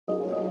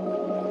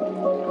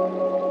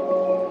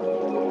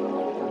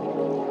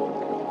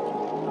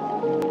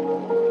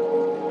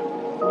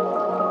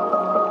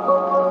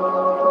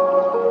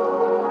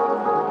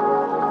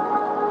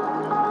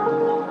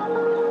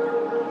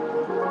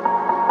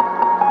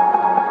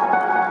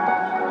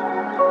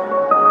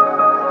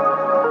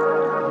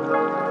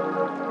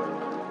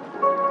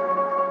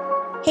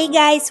Hey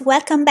guys,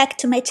 welcome back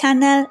to my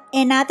channel.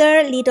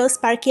 Another little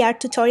sparky art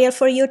tutorial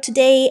for you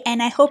today,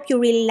 and I hope you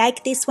really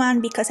like this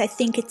one because I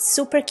think it's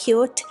super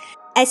cute.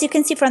 As you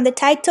can see from the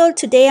title,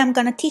 today I'm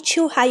gonna teach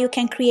you how you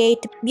can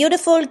create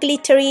beautiful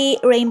glittery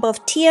rainbow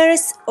of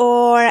tears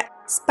or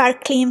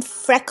sparkling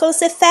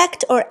freckles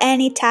effect or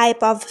any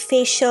type of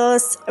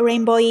facials,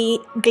 rainbowy,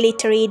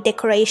 glittery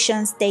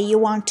decorations that you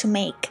want to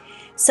make.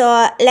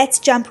 So let's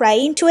jump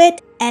right into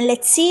it and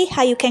let's see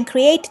how you can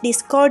create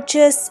this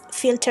gorgeous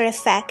filter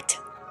effect.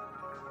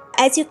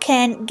 As you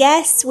can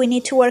guess, we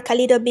need to work a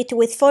little bit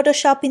with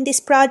Photoshop in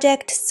this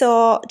project,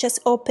 so just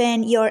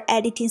open your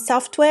editing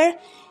software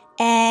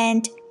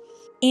and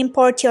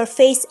import your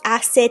face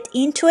asset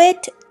into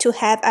it to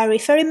have a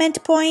reference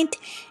point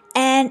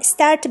and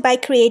start by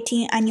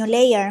creating a new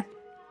layer.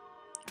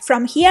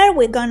 From here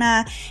we're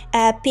gonna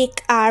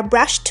pick our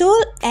brush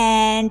tool,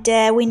 and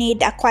we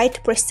need a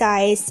quite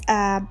precise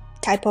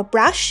type of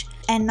brush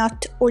and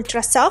not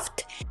ultra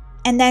soft,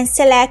 and then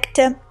select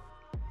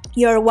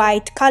your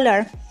white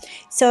color.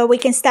 So we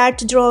can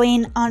start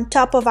drawing on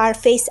top of our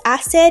face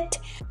asset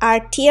our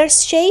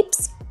tears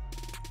shapes,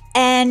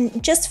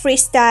 and just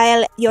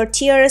freestyle your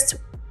tears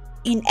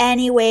in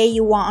any way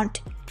you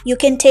want. You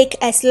can take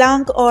as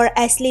long or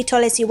as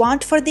little as you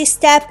want for this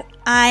step.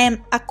 I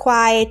am a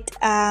quite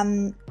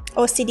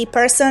OCD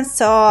person,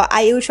 so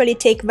I usually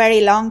take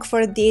very long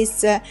for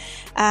this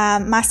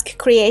mask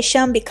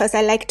creation because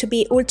I like to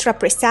be ultra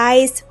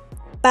precise.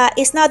 But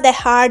it's not that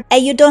hard,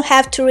 and you don't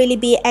have to really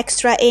be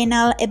extra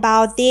anal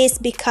about this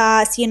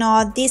because, you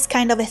know, this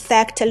kind of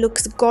effect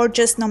looks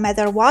gorgeous no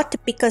matter what,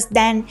 because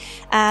then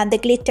the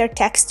glitter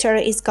texture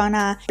is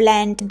gonna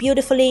blend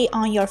beautifully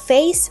on your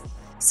face.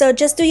 So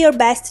just do your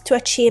best to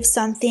achieve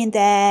something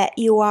that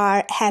you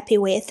are happy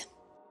with.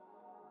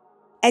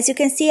 As you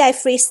can see, I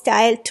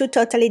freestyled two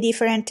totally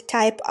different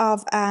type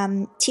of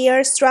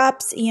tears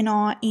drops, you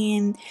know,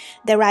 in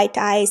the right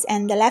eyes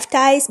and the left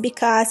eyes,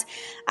 because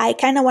I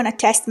kind of want to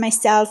test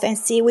myself and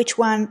see which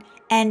one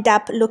end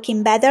up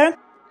looking better.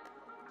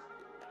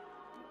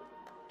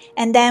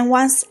 And then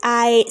once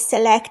I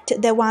select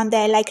the one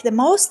that I like the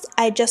most,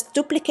 I just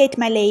duplicate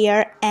my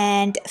layer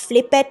and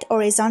flip it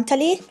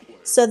horizontally,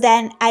 so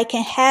then I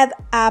can have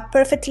a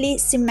perfectly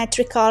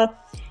symmetrical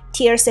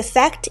tears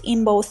effect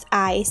in both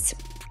eyes.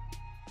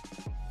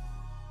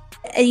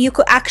 You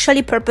could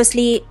actually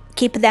purposely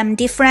keep them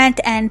different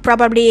and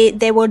probably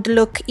they would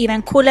look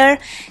even cooler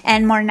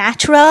and more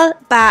natural,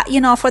 but you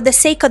know, for the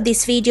sake of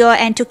this video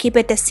and to keep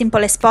it as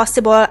simple as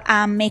possible,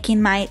 I'm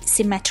making mine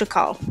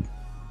symmetrical.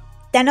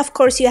 Then of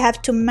course you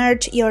have to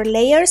merge your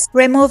layers,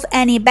 remove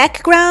any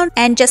background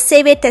and just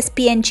save it as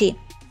PNG.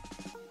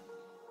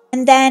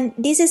 And then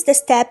this is the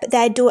step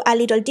that I do a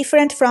little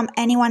different from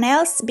anyone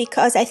else,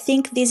 because I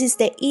think this is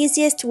the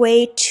easiest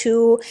way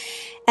to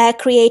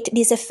create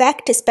this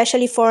effect,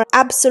 especially for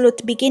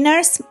absolute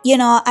beginners. You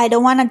know, I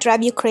don't want to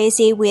drive you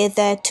crazy with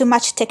too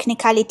much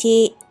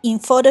technicality in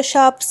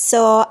Photoshop,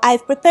 so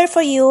I've prepared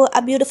for you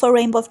a beautiful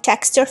rainbow of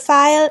texture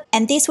file,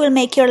 and this will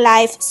make your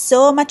life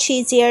so much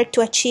easier to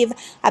achieve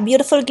a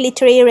beautiful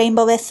glittery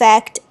rainbow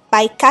effect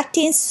by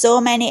cutting so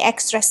many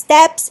extra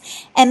steps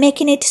and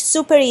making it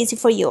super easy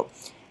for you.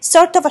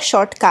 Sort of a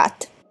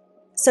shortcut.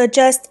 So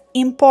just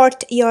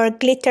import your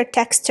glitter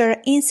texture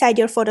inside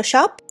your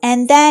Photoshop,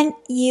 and then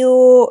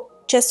you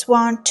just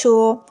want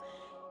to,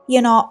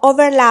 you know,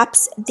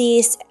 overlaps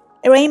this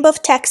rainbow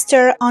of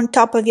texture on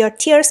top of your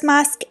tears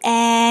mask.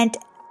 And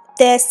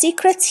the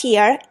secret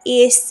here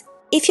is,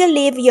 if you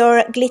leave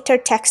your glitter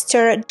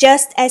texture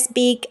just as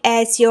big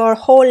as your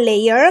whole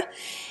layer,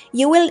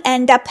 you will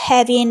end up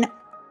having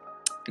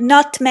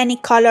not many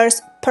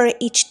colors per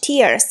each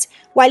tears,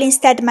 while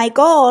instead my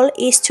goal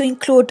is to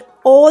include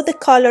all the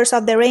colors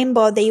of the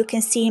rainbow that you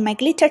can see in my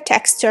glitter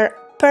texture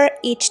per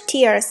each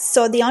tears.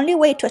 So the only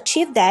way to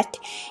achieve that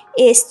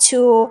is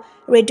to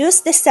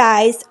reduce the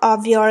size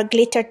of your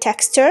glitter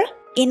texture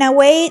in a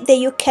way that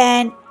you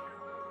can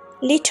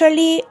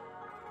literally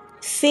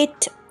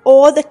fit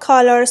all the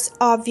colors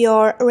of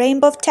your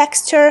rainbow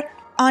texture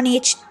on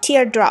each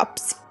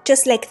teardrops.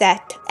 Just like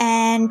that.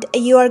 And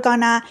you are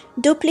gonna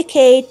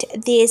duplicate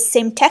this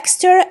same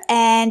texture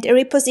and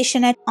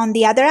reposition it on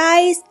the other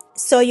eyes,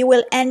 so you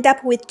will end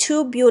up with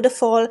two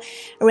beautiful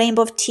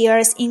rainbow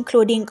tears,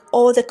 including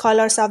all the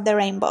colors of the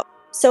rainbow.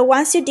 So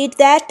once you did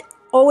that,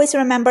 always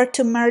remember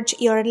to merge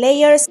your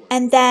layers,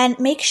 and then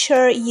make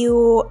sure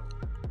you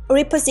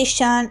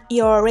reposition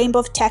your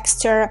rainbow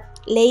texture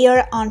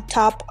layer on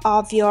top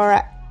of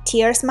your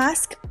tears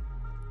mask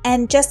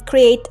and just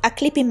create a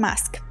clipping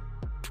mask.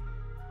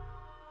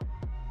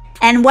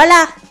 And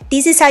voila!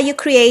 This is how you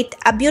create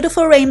a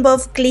beautiful rainbow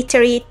of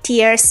glittery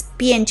tears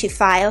PNG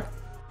file.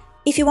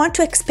 If you want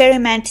to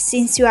experiment,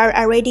 since you are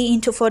already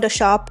into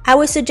Photoshop, I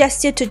would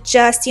suggest you to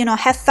just, you know,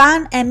 have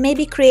fun and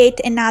maybe create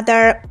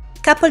another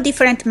couple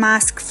different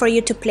masks for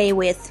you to play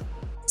with.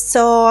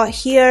 So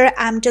here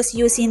I'm just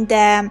using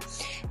the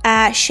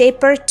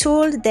shaper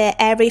tool that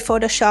every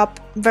Photoshop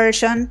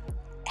version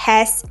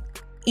has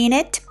in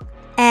it.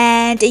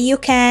 And and you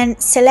can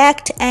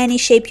select any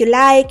shape you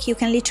like. You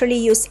can literally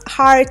use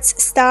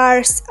hearts,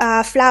 stars,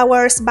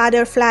 flowers,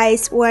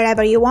 butterflies,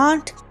 wherever you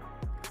want.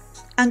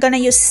 I'm gonna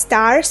use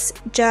stars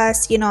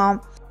just,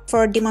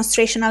 for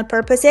demonstrational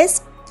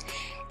purposes,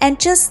 and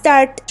just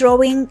start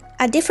drawing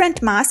a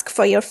different mask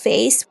for your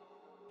face,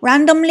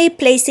 randomly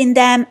placing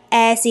them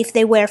as if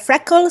they were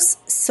freckles,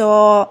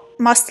 so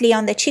mostly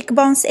on the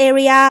cheekbones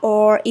area,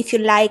 or if you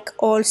like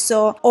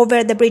also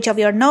over the bridge of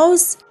your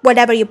nose,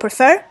 whatever you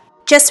prefer.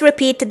 Just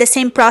repeat the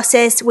same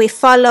process we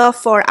follow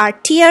for our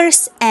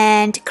tears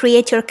and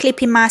create your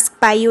clippy mask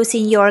by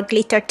using your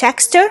glitter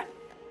texture.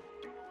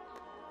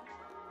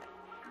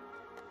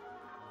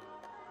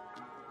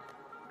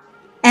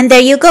 And there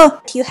you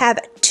go. You have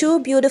two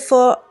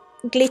beautiful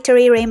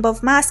glittery rainbow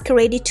masks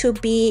ready to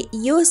be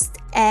used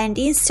and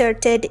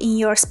inserted in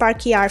your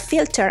Sparky R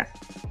filter.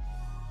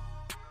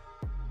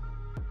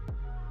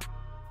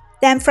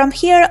 Then from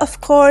here,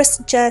 of course,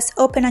 just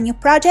open a new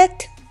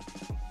project,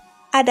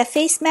 add a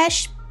face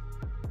mesh,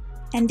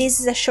 and this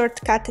is a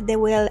shortcut that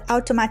will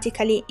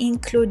automatically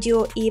include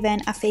you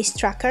even a face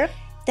tracker.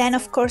 Then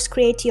of course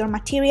create your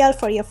material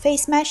for your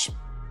face mesh.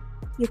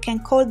 You can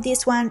call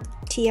this one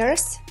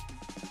tears.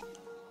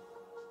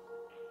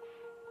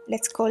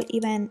 Let's call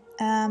even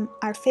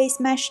our face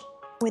mesh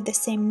with the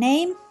same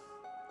name,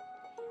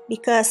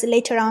 because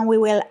later on we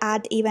will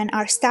add even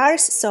our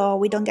stars, so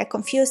we don't get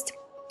confused.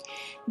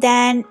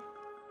 Then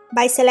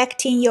by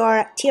selecting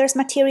your tears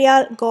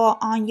material, go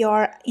on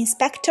your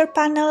inspector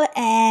panel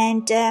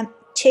and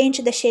change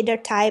the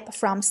shader type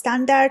from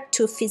standard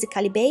to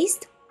physically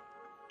based.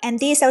 And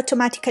this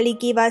automatically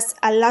gives us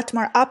a lot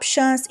more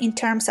options in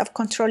terms of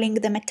controlling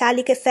the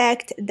metallic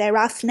effect, the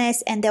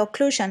roughness, and the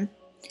occlusion.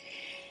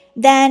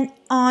 Then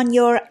on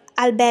your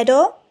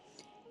albedo,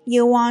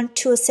 you want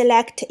to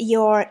select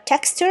your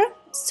texture.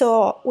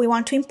 So we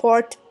want to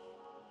import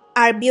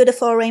our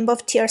beautiful rainbow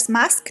tears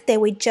mask that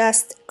we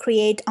just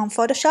create on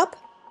Photoshop.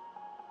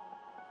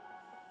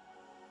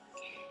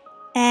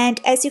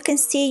 And as you can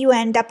see, you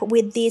end up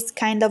with this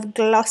kind of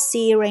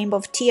glossy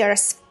rainbow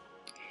tears.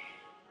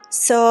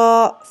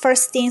 So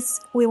first things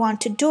we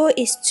want to do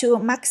is to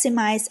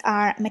maximize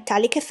our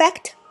metallic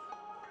effect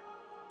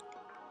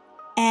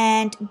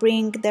and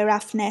bring the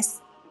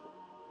roughness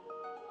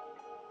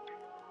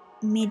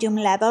medium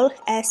level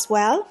as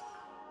well.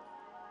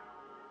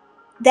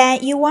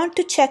 Then you want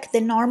to check the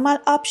normal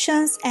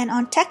options, and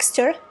on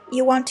texture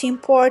you want to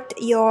import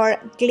your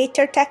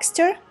glitter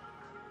texture.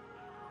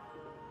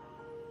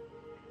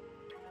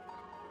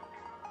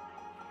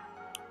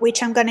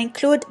 Which I'm going to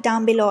include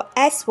down below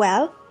as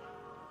well.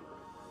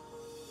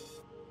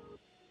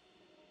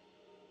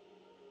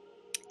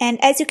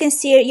 And as you can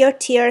see, your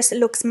tears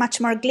looks much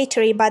more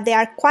glittery, but they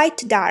are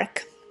quite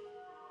dark.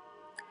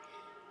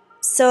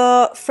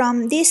 So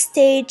from this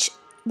stage,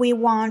 we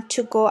want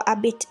to go a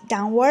bit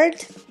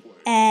downward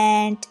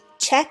and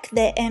check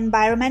the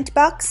environment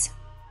box.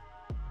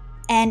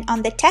 And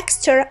on the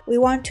texture, we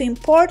want to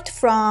import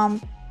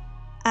from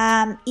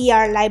ER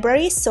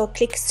library, so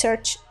click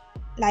search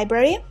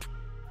library,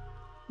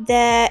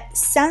 the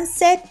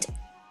sunset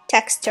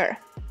texture,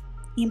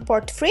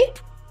 import free.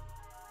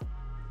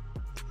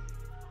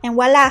 And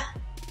voila,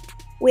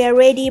 we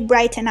already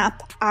brighten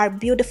up our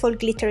beautiful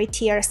glittery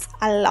tears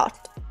a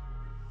lot.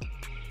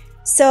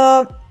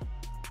 So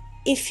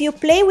if you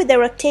play with the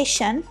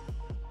rotation,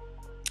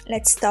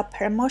 let's stop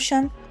her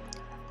motion,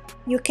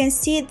 you can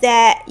see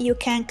that you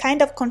can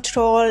kind of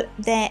control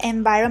the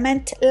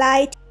environment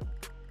light,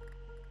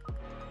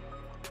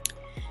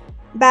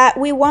 but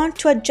we want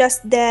to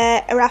adjust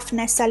the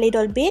roughness a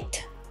little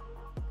bit.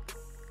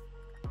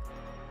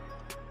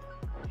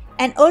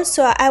 And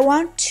also I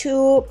want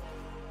to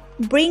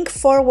bring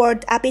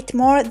forward a bit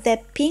more the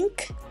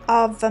pink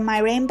of my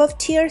rainbow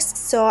tears,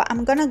 so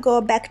I'm gonna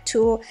go back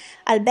to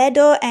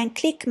albedo and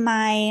click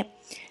my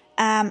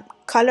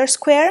color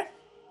square,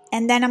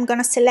 and then I'm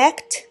gonna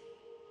select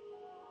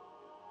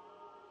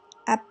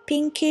a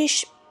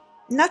pinkish,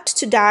 not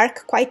too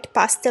dark, quite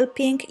pastel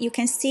pink. You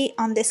can see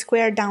on the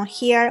square down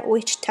here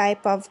which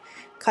type of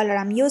color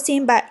I'm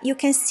using, but you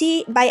can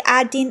see by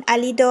adding a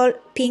little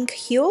pink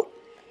hue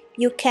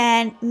you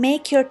can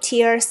make your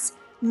tears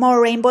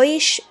more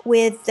rainbowish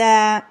with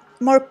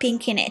more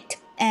pink in it,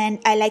 and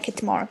I like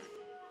it more.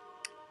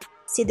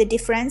 See the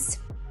difference?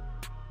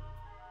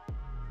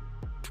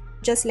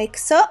 Just like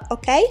so,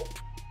 okay?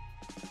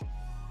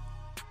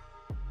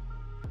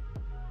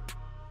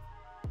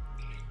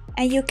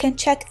 And you can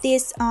check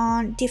this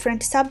on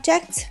different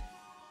subjects.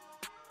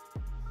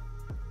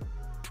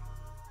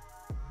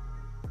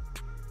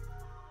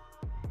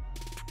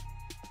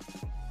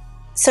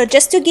 So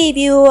just to give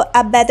you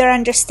a better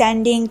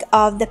understanding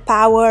of the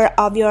power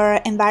of your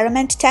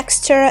environment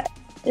texture,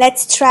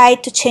 let's try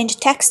to change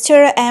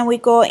texture, and we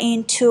go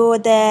into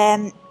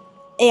the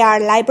AR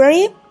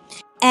library.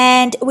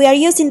 And we are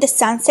using the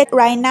sunset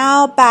right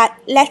now, but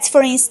let's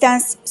for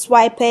instance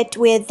swipe it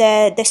with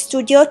the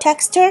studio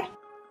texture.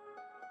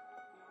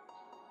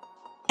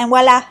 And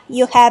voila,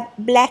 you have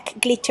black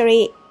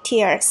glittery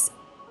tears.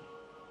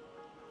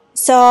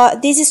 So So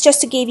this is just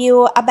to give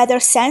you a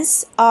better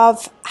sense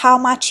of how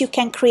much you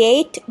can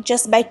create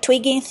just by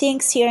twigging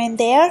things here and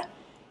there.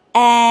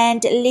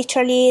 And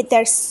literally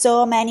there's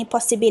so many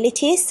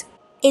possibilities.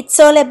 It's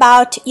all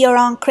about your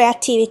own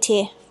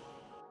creativity.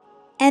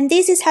 And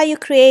this is how you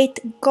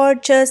create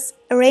gorgeous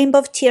rainbow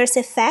of tears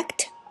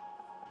effect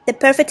that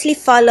perfectly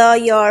follow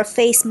your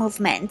face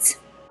movements.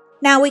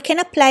 Now we can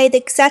apply the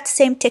exact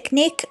same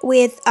technique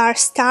with our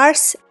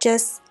stars.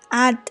 Just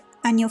add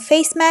a new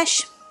face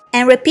mesh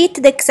and repeat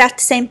the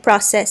exact same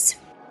process.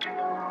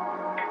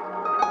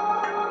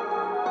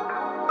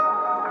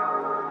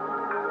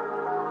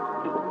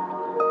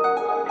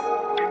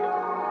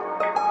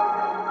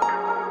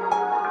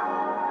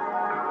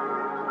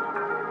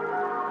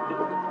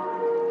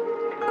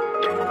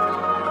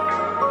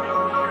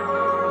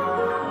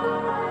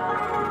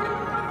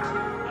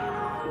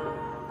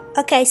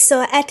 Okay,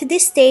 so at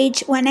this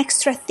stage, one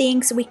extra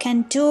things we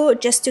can do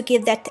just to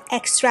give that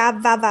extra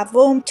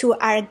va-va-voom to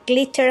our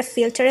glitter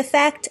filter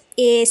effect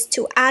is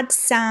to add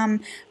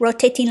some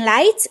rotating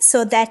lights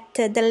so that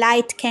the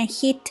light can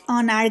hit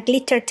on our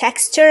glitter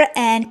texture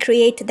and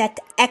create that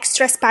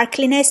extra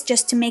sparkliness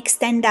just to make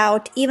stand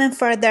out even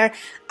further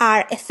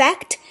our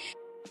effect.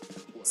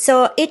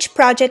 So each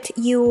project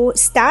you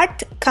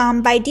start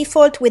come by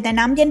default with an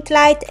ambient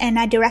light and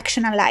a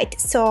directional light.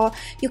 So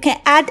you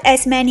can add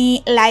as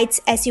many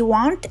lights as you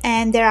want,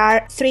 and there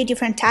are 3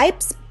 different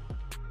types.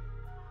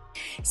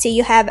 So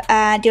you have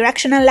a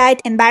directional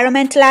light,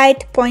 environment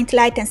light, point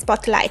light, and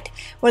spotlight.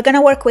 We're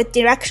gonna work with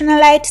directional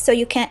light, so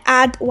you can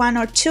add 1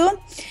 or 2.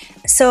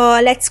 So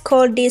let's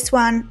call this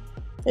one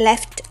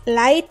left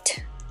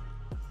light.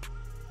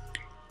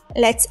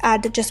 Let's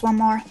add just 1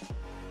 more.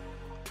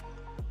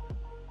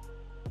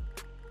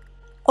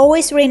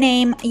 Always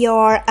rename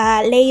your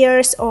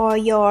layers or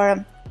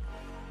your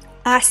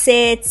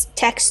assets,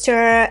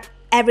 texture,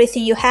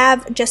 everything you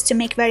have, just to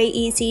make very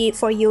easy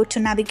for you to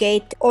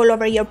navigate all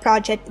over your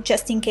project,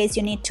 just in case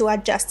you need to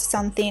adjust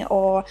something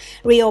or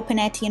reopen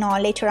it,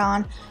 later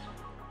on.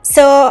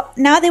 So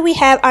now that we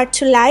have our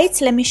 2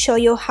 lights, let me show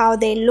you how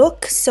they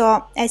look.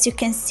 So as you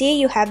can see,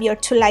 you have your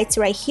 2 lights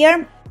right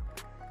here.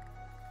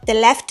 The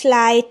left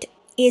light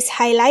is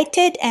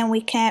highlighted and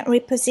we can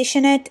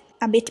reposition it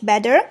a bit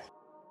better.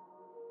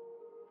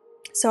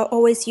 So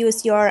always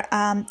use your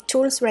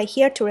tools right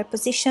here to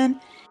reposition.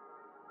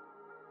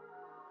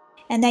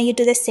 And then you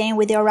do the same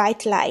with your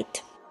right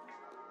light.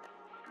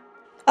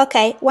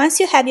 Okay,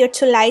 once you have your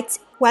 2 lights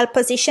well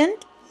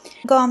positioned,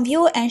 go on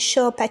View and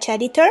Show Patch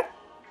Editor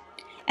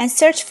and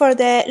search for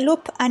the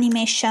Loop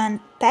Animation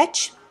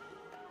patch.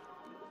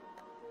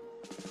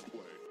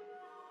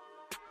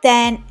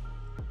 Then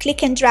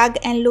click and drag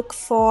and look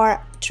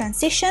for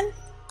Transition.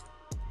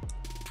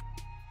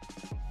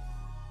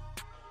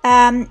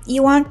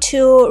 You want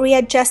to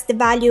readjust the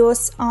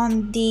values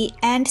on the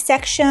end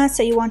section,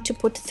 so you want to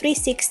put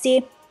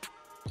 360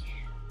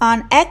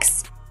 on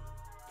X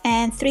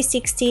and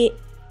 360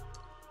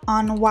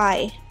 on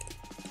Y.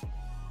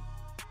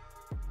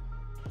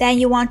 Then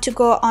you want to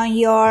go on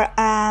your,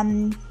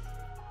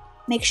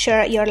 make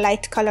sure your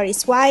light color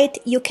is white.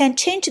 You can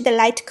change the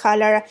light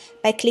color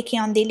by clicking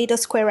on the little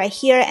square right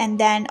here, and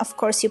then of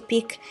course you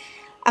pick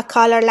a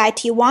color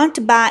light you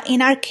want, but in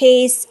our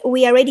case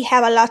we already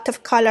have a lot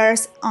of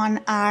colors on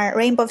our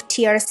rainbow of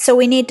tears, so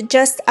we need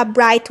just a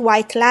bright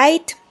white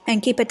light,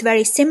 and keep it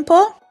very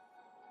simple.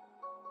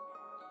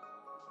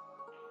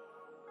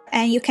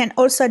 And you can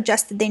also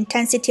adjust the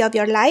intensity of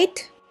your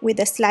light with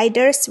the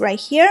sliders right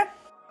here.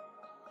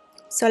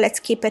 So let's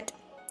keep it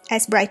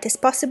as bright as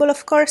possible,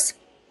 of course.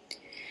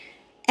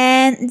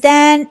 And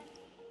then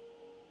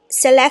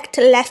select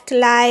left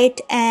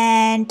light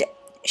and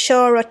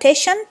show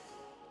rotation.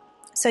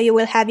 So you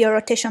will have your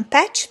rotation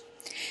patch,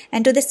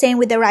 and do the same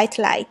with the right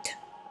light.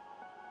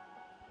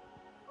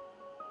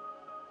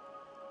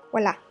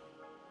 Voila.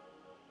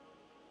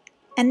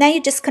 And then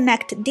you just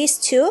connect these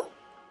 2.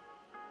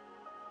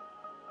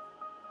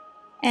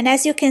 And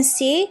as you can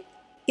see,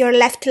 your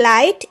left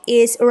light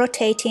is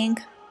rotating.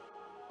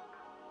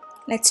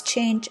 Let's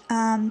change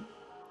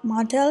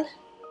model.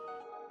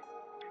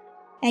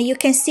 And you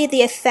can see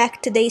the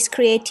effect that is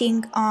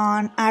creating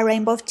on our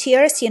rainbow of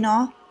tears,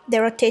 the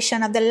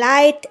rotation of the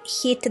light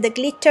hit the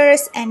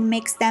glitters and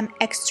makes them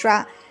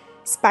extra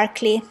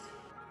sparkly.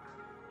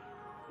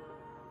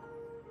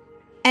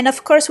 And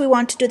of course we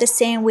want to do the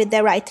same with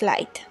the right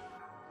light.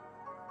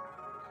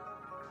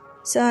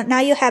 So now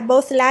you have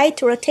both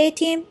lights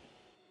rotating.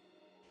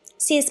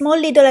 See, a small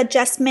little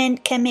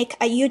adjustment can make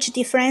a huge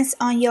difference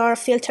on your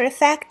filter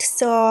effect,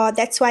 so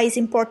that's why it's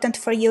important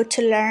for you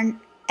to learn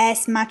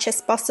as much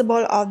as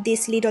possible of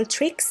these little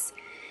tricks.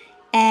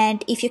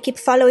 And if you keep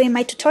following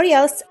my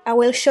tutorials, I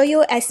will show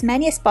you as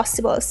many as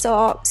possible,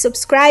 so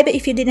subscribe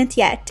if you didn't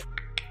yet.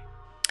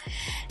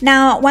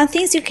 Now, one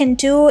thing you can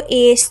do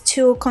is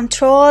to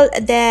control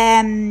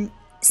the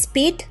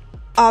speed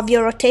of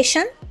your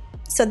rotation,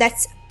 so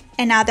that's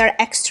another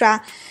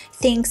extra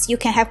things you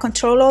can have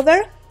control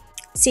over.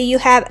 See, you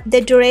have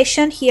the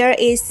duration here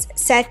is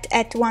set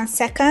at 1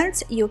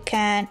 second. You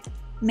can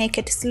make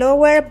it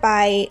slower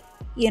by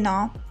you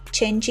know,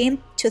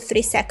 changing to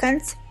 3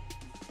 seconds.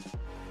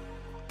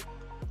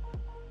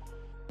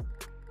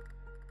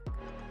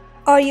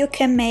 Or you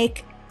can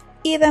make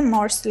even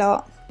more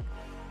slow.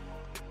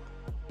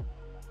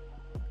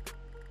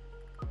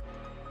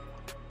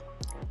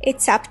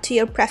 It's up to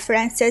your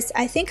preferences.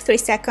 I think 3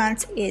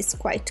 seconds is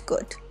quite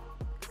good.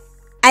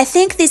 I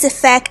think this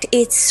effect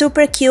is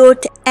super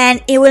cute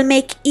and it will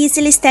make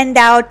easily stand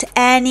out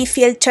any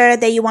filter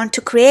that you want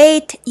to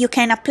create. You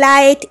can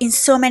apply it in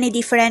so many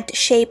different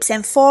shapes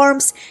and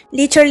forms.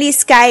 Literally,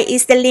 sky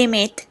is the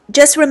limit.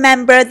 Just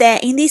remember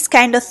that in these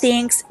kind of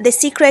things, the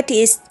secret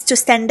is to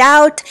stand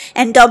out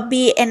and don't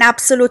be an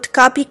absolute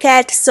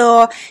copycat.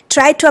 So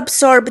try to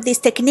absorb this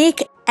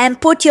technique and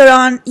put your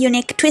own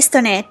unique twist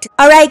on it.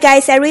 Alright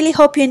guys, I really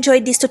hope you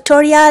enjoyed this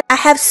tutorial. I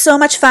have so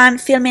much fun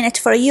filming it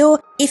for you.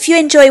 If you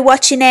enjoy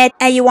watching it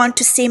and you want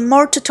to see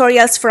more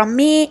tutorials from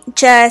me,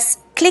 just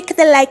click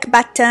the like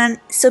button,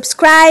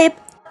 subscribe,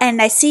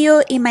 and I see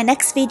you in my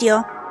next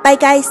video. Bye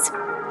guys!